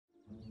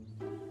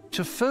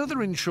To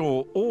further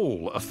ensure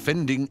all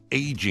offending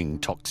aging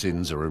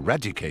toxins are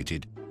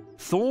eradicated,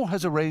 Thor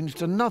has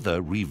arranged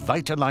another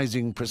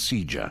revitalizing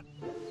procedure.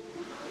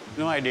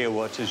 No idea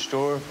what's in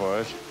store for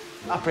us.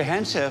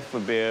 Apprehensive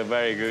would be a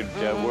very good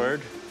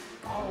word.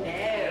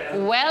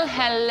 Well,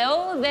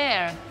 hello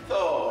there.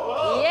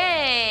 Oh.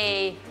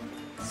 Yay!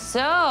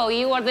 So,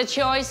 you are the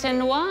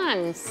chosen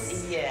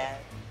ones. Yeah.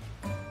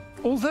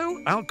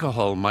 Although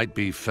alcohol might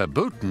be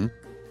verboten,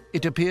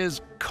 it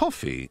appears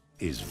coffee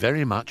is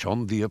very much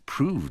on the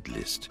approved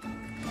list.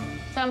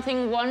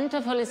 Something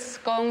wonderful is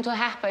going to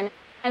happen.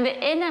 And the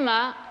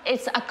Enema,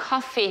 it's a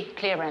coffee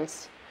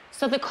clearance.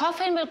 So the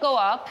coffin will go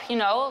up, you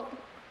know,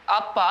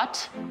 up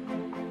butt.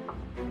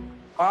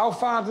 How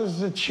far does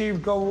the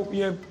tube go up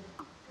your...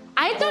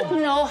 I don't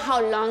know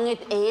how long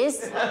it is.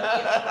 Is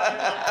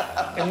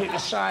it the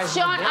size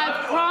Sean, of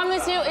I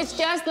promise you, it's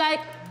just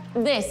like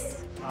this.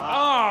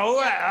 Oh, well,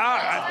 all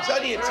right. It's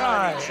only a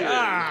tiny tube. All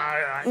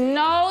right.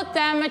 No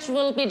damage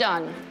will be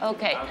done.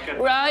 Okay.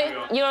 Roy,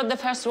 you're the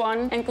first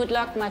one, and good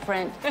luck, my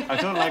friend. I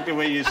don't like the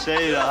way you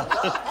say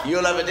that.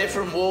 You'll have a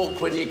different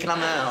walk when you come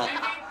out.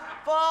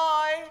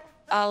 Bye.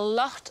 A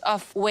lot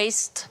of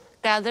waste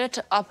gathered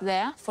up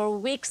there for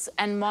weeks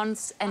and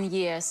months and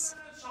years.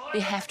 We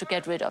have to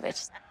get rid of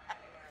it.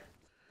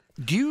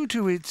 Due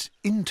to its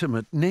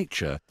intimate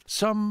nature,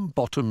 some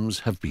bottoms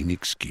have been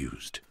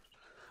excused.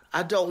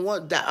 I don't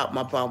want that up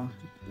my bum.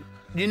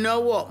 You know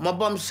what? My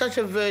bum's such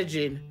a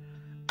virgin.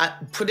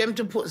 For them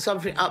to put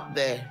something up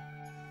there,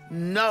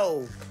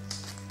 no.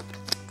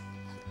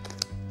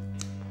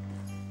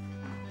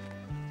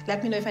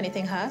 Let me know if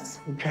anything hurts.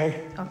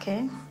 OK.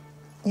 Okay.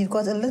 You've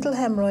got a little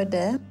hemorrhoid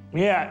there.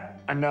 Yeah,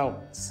 I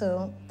know.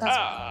 So that's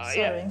sorry.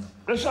 Yeah.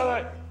 That's all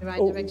right. The right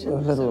direction. A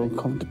little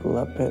uncomfortable,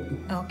 that bit.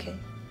 Okay.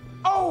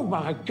 Oh,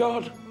 my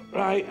God.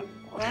 Right.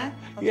 Yeah?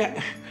 Okay.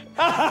 Yeah.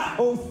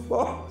 Oh,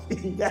 fuck.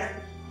 Yeah.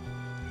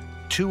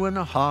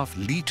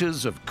 2.5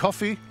 litres of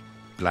coffee,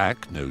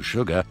 black, no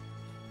sugar,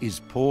 is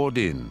poured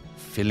in,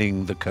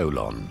 filling the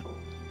colon.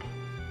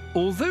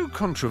 Although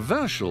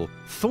controversial,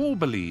 Thor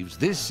believes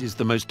this is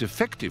the most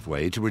effective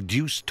way to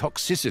reduce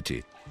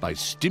toxicity by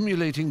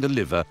stimulating the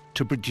liver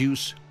to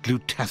produce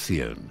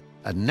glutathione,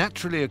 a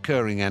naturally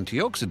occurring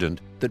antioxidant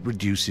that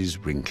reduces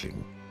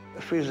wrinkling.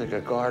 It feels like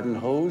a garden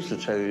hose, to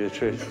tell you the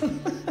truth.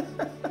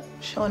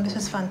 Sean, this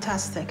is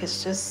fantastic.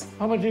 It's just...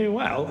 Am I doing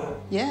well?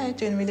 Yeah,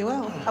 doing really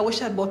well. I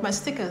wish I'd bought my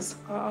stickers.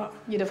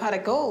 You'd have had a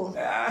goal.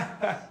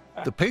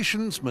 The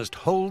patients must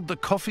hold the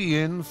coffee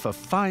in for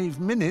 5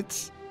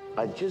 minutes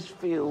I just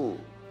feel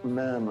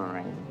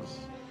murmurings.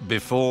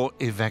 before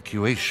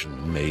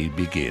evacuation may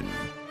begin.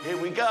 Here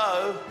we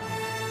go.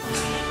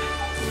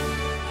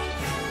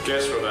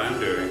 Guess what I'm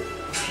doing?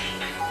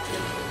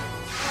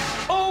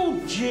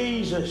 Oh,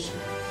 Jesus.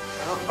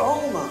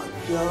 Oh, my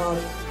God.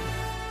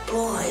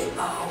 Boy,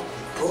 oh,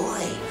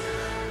 boy.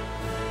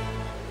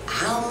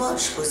 How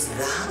much was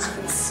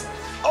that?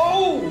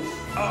 Oh!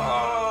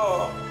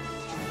 Oh!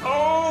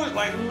 Oh, it's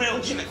like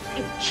milking a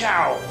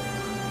cow.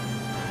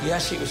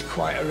 Yes, it was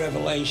quite a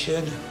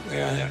revelation.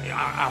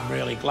 I'm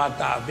really glad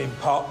that I've been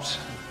popped.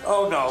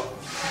 Oh, no.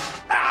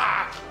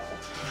 Ah!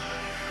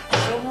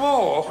 Some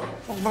more?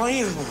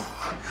 Unbelievable.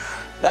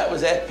 That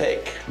was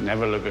epic.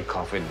 Never look at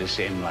coffee in the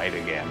same light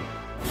again.